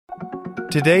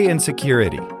Today in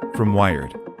Security from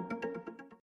Wired.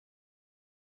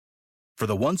 For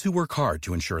the ones who work hard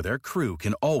to ensure their crew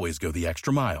can always go the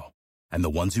extra mile, and the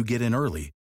ones who get in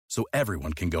early so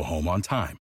everyone can go home on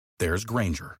time, there's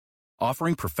Grainger,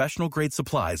 offering professional-grade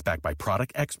supplies backed by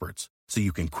product experts so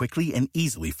you can quickly and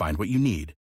easily find what you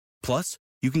need. Plus,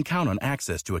 you can count on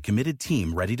access to a committed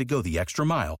team ready to go the extra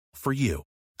mile for you.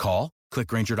 Call, click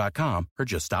Grainger.com, or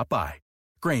just stop by.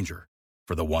 Grainger,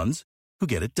 for the ones who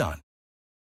get it done.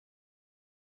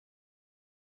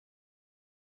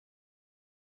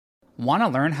 Want to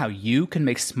learn how you can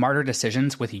make smarter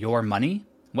decisions with your money?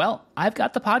 Well, I've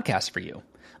got the podcast for you.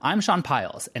 I'm Sean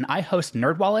Piles, and I host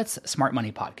NerdWallet's Smart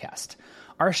Money Podcast.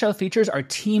 Our show features our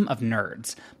team of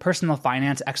nerds, personal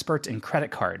finance experts in credit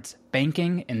cards,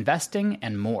 banking, investing,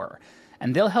 and more.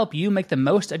 And they'll help you make the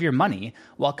most of your money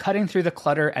while cutting through the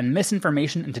clutter and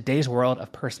misinformation in today's world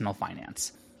of personal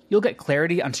finance. You'll get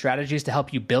clarity on strategies to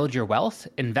help you build your wealth,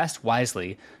 invest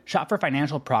wisely, shop for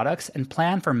financial products, and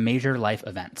plan for major life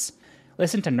events.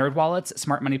 Listen to NerdWallet's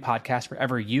Smart Money Podcast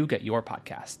wherever you get your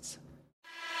podcasts.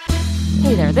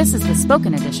 Hey there, this is the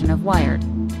spoken edition of Wired.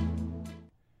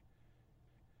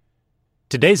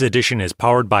 Today's edition is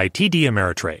powered by TD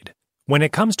Ameritrade. When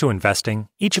it comes to investing,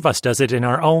 each of us does it in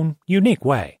our own, unique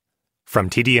way. From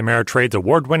TD Ameritrade's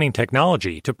award-winning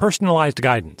technology to personalized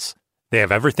guidance, they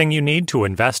have everything you need to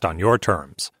invest on your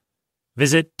terms.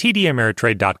 Visit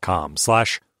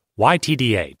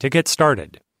tdameritrade.com/YTDA to get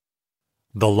started.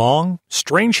 The Long,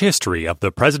 Strange History of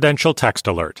the Presidential Text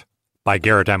Alert by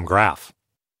Garrett M. Graff.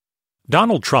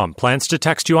 Donald Trump plans to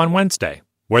text you on Wednesday,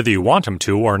 whether you want him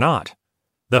to or not.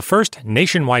 The first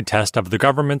nationwide test of the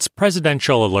government's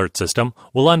presidential alert system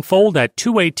will unfold at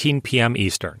 2:18 p.m.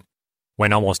 Eastern,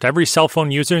 when almost every cell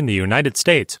phone user in the United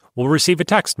States will receive a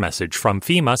text message from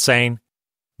FEMA saying,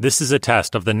 "This is a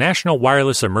test of the National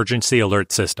Wireless Emergency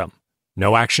Alert System.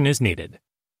 No action is needed."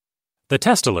 The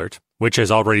test alert, which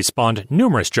has already spawned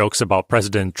numerous jokes about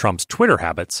President Trump's Twitter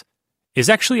habits, is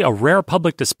actually a rare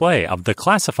public display of the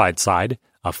classified side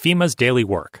of FEMA's daily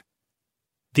work.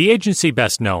 The agency,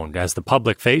 best known as the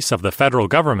public face of the federal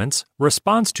government's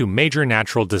response to major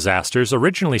natural disasters,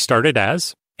 originally started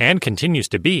as, and continues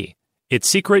to be, its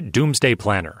secret doomsday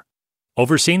planner,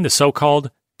 overseeing the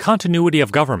so-called continuity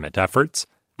of government efforts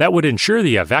that would ensure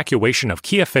the evacuation of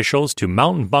key officials to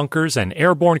mountain bunkers and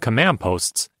airborne command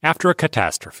posts after a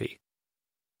catastrophe.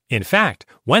 In fact,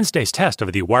 Wednesday's test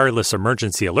of the Wireless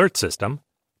Emergency Alert System,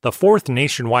 the fourth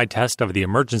nationwide test of the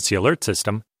Emergency Alert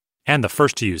System, and the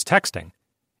first to use texting,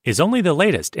 is only the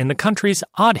latest in the country's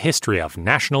odd history of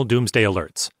national doomsday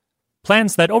alerts.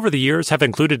 Plans that over the years have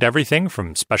included everything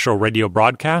from special radio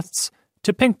broadcasts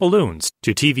to pink balloons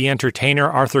to TV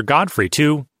entertainer Arthur Godfrey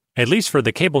to, at least for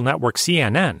the cable network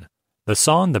CNN, the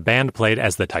song the band played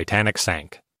as the Titanic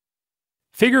sank.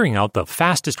 Figuring out the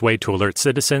fastest way to alert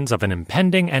citizens of an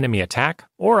impending enemy attack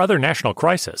or other national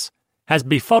crisis has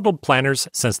befuddled planners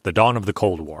since the dawn of the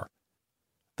Cold War.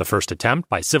 The first attempt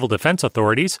by civil defense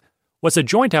authorities was a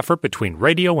joint effort between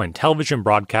radio and television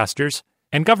broadcasters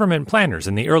and government planners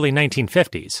in the early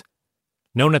 1950s,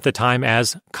 known at the time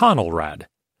as CONELRAD,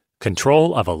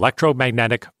 Control of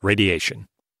Electromagnetic Radiation.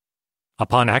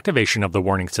 Upon activation of the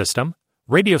warning system,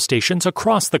 radio stations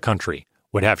across the country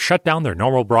would have shut down their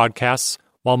normal broadcasts,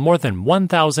 while more than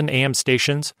 1,000 AM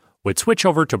stations would switch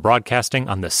over to broadcasting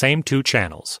on the same two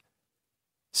channels,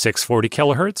 640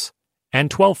 kHz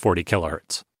and 1240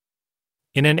 kHz.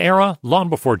 In an era long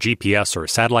before GPS or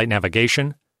satellite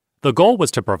navigation, the goal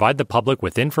was to provide the public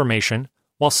with information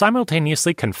while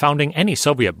simultaneously confounding any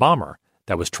Soviet bomber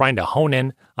that was trying to hone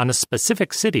in on a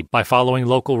specific city by following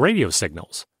local radio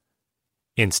signals.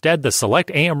 Instead, the select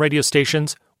AM radio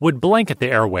stations would blanket the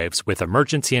airwaves with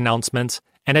emergency announcements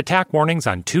and attack warnings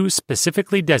on two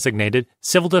specifically designated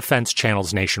civil defense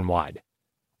channels nationwide,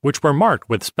 which were marked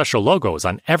with special logos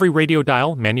on every radio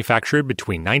dial manufactured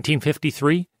between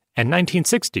 1953 and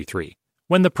 1963,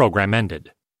 when the program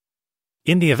ended.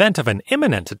 In the event of an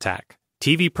imminent attack,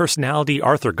 TV personality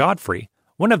Arthur Godfrey,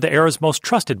 one of the era's most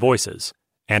trusted voices,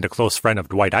 and a close friend of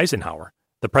Dwight Eisenhower,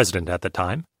 the president at the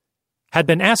time, had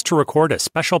been asked to record a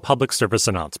special public service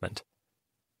announcement.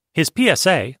 His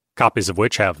PSA, copies of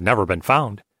which have never been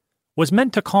found, was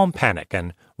meant to calm panic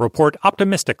and report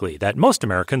optimistically that most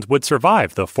Americans would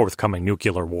survive the forthcoming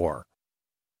nuclear war.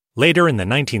 Later in the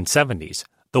 1970s,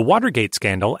 the Watergate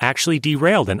scandal actually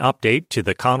derailed an update to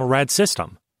the CONELRAD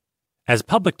system, as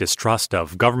public distrust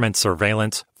of government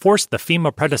surveillance forced the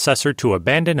FEMA predecessor to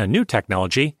abandon a new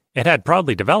technology it had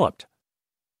proudly developed.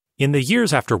 In the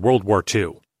years after World War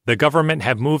II, the government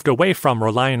had moved away from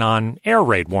relying on air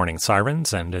raid warning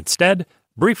sirens and instead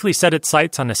briefly set its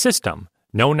sights on a system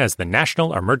known as the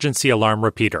National Emergency Alarm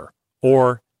Repeater,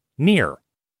 or NER.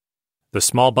 The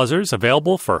small buzzers,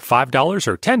 available for $5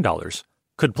 or $10,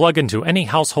 could plug into any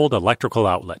household electrical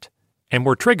outlet and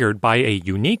were triggered by a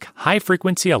unique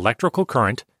high-frequency electrical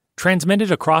current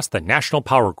transmitted across the national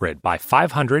power grid by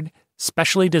 500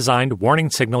 specially designed warning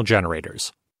signal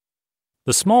generators.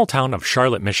 The small town of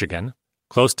Charlotte, Michigan,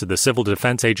 close to the Civil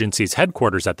Defense Agency's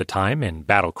headquarters at the time in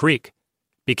Battle Creek,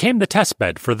 became the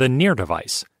testbed for the NER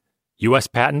device, U.S.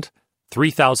 Patent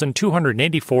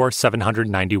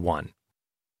 3,284,791.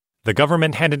 The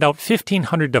government handed out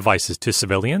 1,500 devices to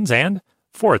civilians and,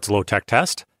 for its low-tech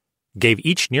test, gave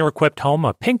each NER-equipped home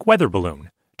a pink weather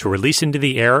balloon to release into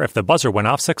the air if the buzzer went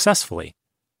off successfully.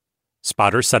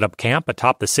 Spotters set up camp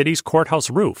atop the city's courthouse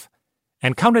roof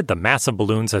and counted the massive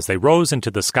balloons as they rose into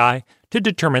the sky to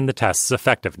determine the test's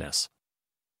effectiveness.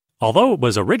 Although it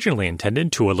was originally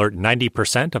intended to alert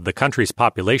 90% of the country's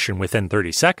population within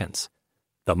 30 seconds,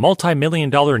 the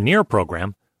multi-million-dollar NER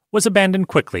program was abandoned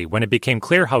quickly when it became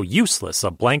clear how useless a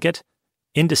blanket,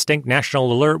 indistinct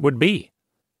national alert would be.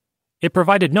 It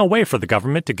provided no way for the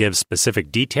government to give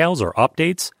specific details or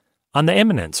updates on the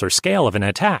imminence or scale of an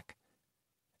attack.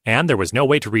 And there was no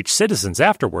way to reach citizens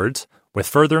afterwards with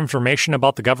further information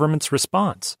about the government's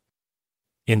response.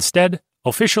 Instead,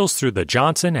 officials through the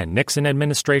Johnson and Nixon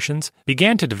administrations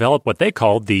began to develop what they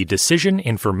called the Decision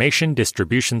Information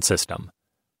Distribution System,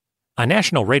 a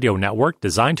national radio network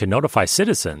designed to notify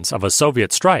citizens of a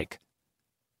Soviet strike.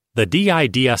 The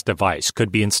DIDS device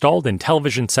could be installed in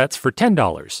television sets for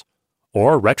 $10,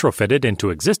 or retrofitted into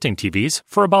existing TVs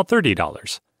for about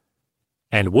 $30,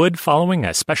 and would, following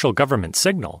a special government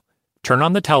signal, turn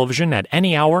on the television at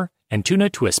any hour and tune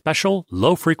it to a special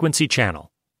low-frequency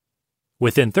channel.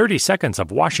 Within 30 seconds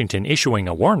of Washington issuing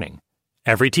a warning,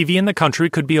 every TV in the country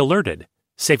could be alerted,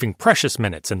 saving precious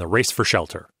minutes in the race for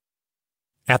shelter.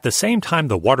 At the same time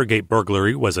the Watergate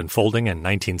burglary was unfolding in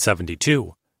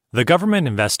 1972, the government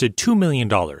invested $2 million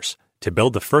to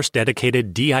build the first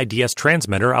dedicated DIDS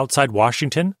transmitter outside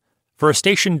Washington for a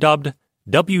station dubbed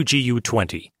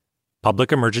WGU-20,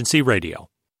 Public Emergency Radio.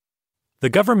 The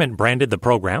government branded the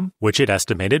program, which it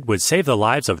estimated would save the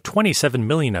lives of 27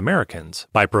 million Americans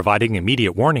by providing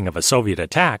immediate warning of a Soviet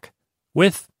attack,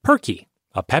 with Perky,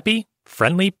 a peppy,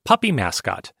 friendly puppy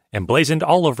mascot, emblazoned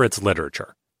all over its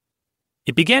literature.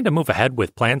 It began to move ahead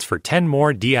with plans for 10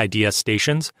 more DIDS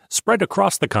stations spread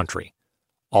across the country,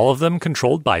 all of them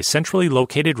controlled by centrally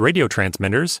located radio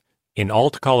transmitters in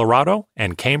Ault, Colorado,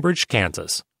 and Cambridge,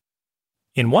 Kansas.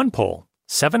 In one poll,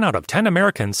 7 out of 10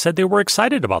 Americans said they were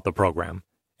excited about the program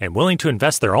and willing to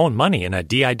invest their own money in a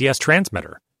DIDS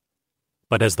transmitter.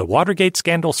 But as the Watergate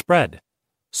scandal spread,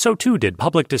 so too did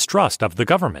public distrust of the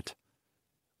government.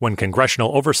 When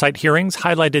congressional oversight hearings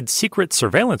highlighted secret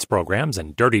surveillance programs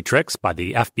and dirty tricks by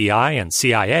the FBI and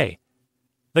CIA,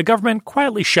 the government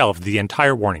quietly shelved the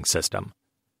entire warning system.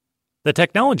 The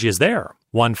technology is there,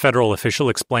 one federal official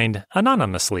explained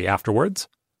anonymously afterwards.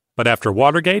 But after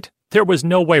Watergate, there was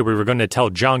no way we were going to tell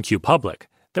John Q. Public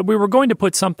that we were going to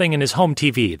put something in his home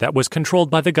TV that was controlled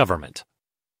by the government.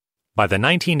 By the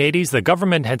 1980s, the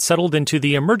government had settled into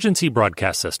the emergency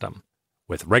broadcast system,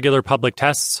 with regular public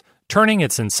tests turning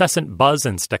its incessant buzz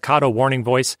and staccato warning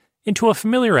voice into a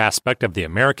familiar aspect of the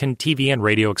American TV and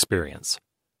radio experience.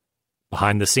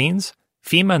 Behind the scenes,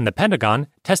 FEMA and the Pentagon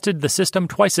tested the system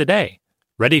twice a day,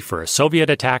 ready for a Soviet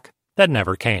attack that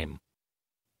never came.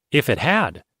 If it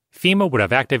had, FEMA would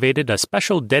have activated a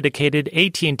special dedicated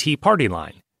AT&T party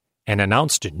line and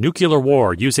announced nuclear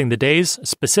war using the day's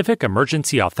specific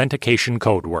emergency authentication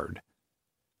code word.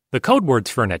 The code words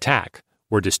for an attack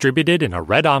were distributed in a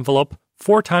red envelope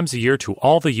 4 times a year to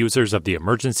all the users of the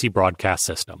emergency broadcast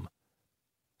system.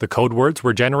 The code words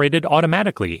were generated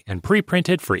automatically and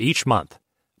pre-printed for each month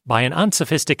by an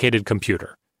unsophisticated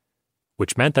computer,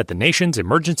 which meant that the nation's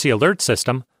emergency alert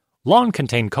system long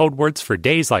contained code words for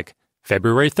days like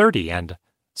February 30 and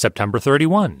September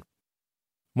 31.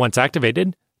 Once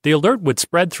activated, the alert would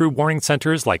spread through warning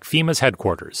centers like FEMA's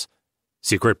headquarters,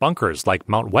 secret bunkers like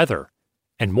Mount Weather,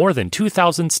 and more than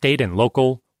 2,000 state and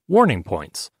local warning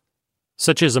points,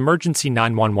 such as emergency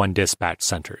 911 dispatch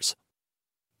centers.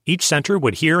 Each center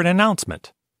would hear an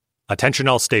announcement. Attention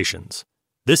all stations.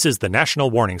 This is the National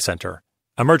Warning Center.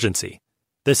 Emergency.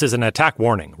 This is an attack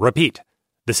warning. Repeat.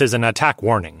 This is an attack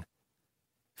warning.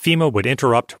 FEMA would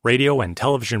interrupt radio and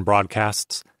television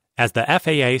broadcasts as the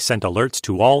FAA sent alerts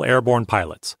to all airborne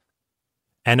pilots.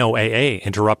 NOAA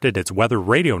interrupted its weather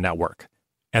radio network,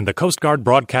 and the Coast Guard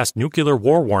broadcast nuclear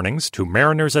war warnings to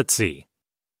mariners at sea.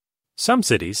 Some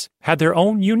cities had their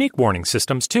own unique warning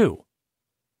systems, too.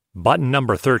 Button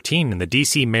number 13 in the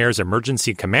D.C. Mayor's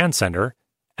Emergency Command Center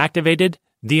activated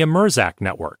the Emerzac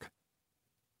network,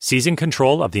 seizing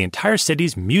control of the entire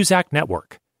city's Muzak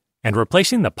network and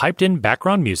replacing the piped-in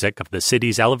background music of the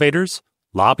city's elevators,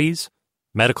 lobbies,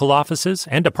 medical offices,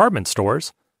 and department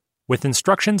stores with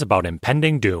instructions about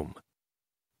impending doom.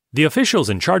 The officials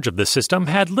in charge of the system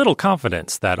had little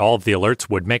confidence that all of the alerts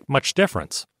would make much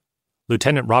difference.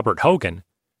 Lieutenant Robert Hogan,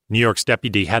 New York's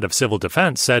deputy head of civil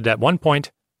defense, said at one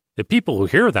point, "The people who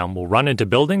hear them will run into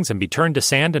buildings and be turned to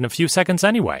sand in a few seconds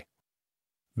anyway."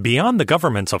 Beyond the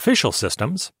government's official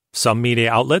systems, some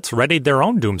media outlets readied their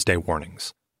own doomsday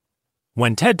warnings.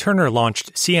 When Ted Turner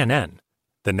launched CNN,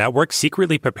 the network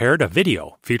secretly prepared a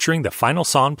video featuring the final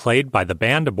song played by the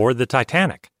band aboard the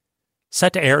Titanic,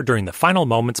 set to air during the final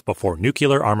moments before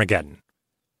nuclear Armageddon.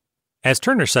 As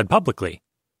Turner said publicly,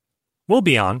 "We'll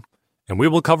be on, and we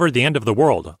will cover the end of the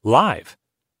world live,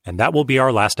 and that will be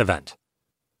our last event.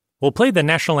 We'll play the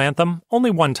national anthem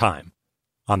only one time,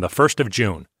 on the 1st of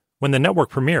June, when the network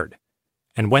premiered,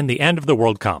 and when the end of the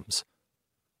world comes.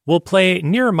 We'll play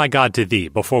Nearer My God to Thee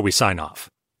before we sign off."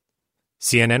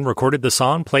 CNN recorded the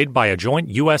song played by a joint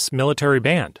U.S. military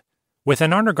band, with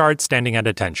an honor guard standing at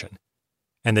attention,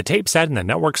 and the tape sat in the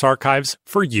network's archives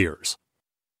for years.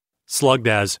 Slugged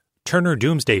as Turner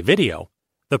Doomsday Video,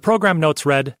 the program notes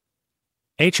read,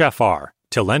 HFR,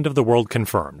 till end of the world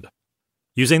confirmed,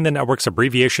 using the network's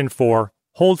abbreviation for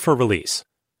Hold for Release.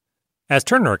 As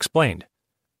Turner explained,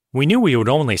 "We knew we would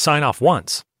only sign off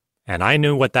once, and I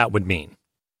knew what that would mean."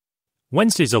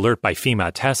 Wednesday's alert by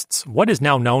FEMA tests what is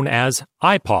now known as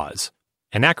IPAWS,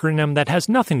 an acronym that has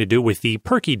nothing to do with the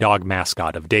perky dog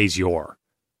mascot of days yore.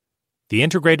 The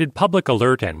Integrated Public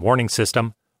Alert and Warning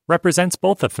System represents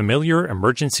both a familiar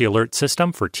emergency alert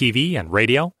system for TV and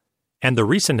radio and the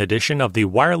recent addition of the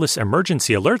Wireless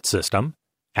Emergency Alert System,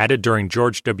 added during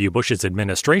George W. Bush's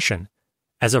administration,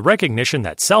 as a recognition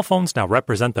that cell phones now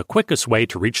represent the quickest way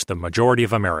to reach the majority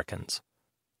of Americans.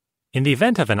 In the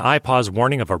event of an IPAWS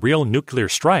warning of a real nuclear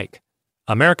strike,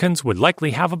 Americans would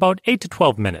likely have about 8 to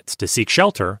 12 minutes to seek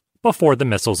shelter before the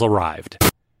missiles arrived.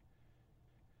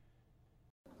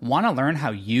 Want to learn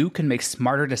how you can make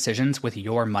smarter decisions with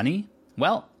your money?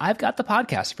 Well, I've got the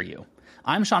podcast for you.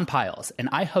 I'm Sean Piles, and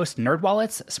I host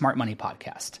NerdWallet's Smart Money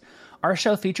Podcast. Our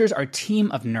show features our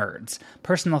team of nerds,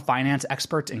 personal finance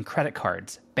experts in credit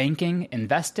cards, banking,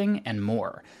 investing, and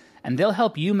more. And they'll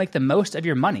help you make the most of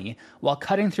your money while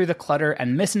cutting through the clutter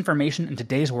and misinformation in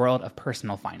today's world of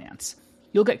personal finance.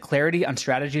 You'll get clarity on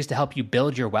strategies to help you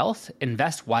build your wealth,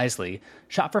 invest wisely,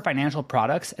 shop for financial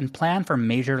products, and plan for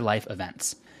major life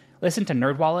events. Listen to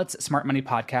NerdWallet's Smart Money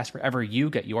Podcast wherever you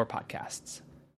get your podcasts.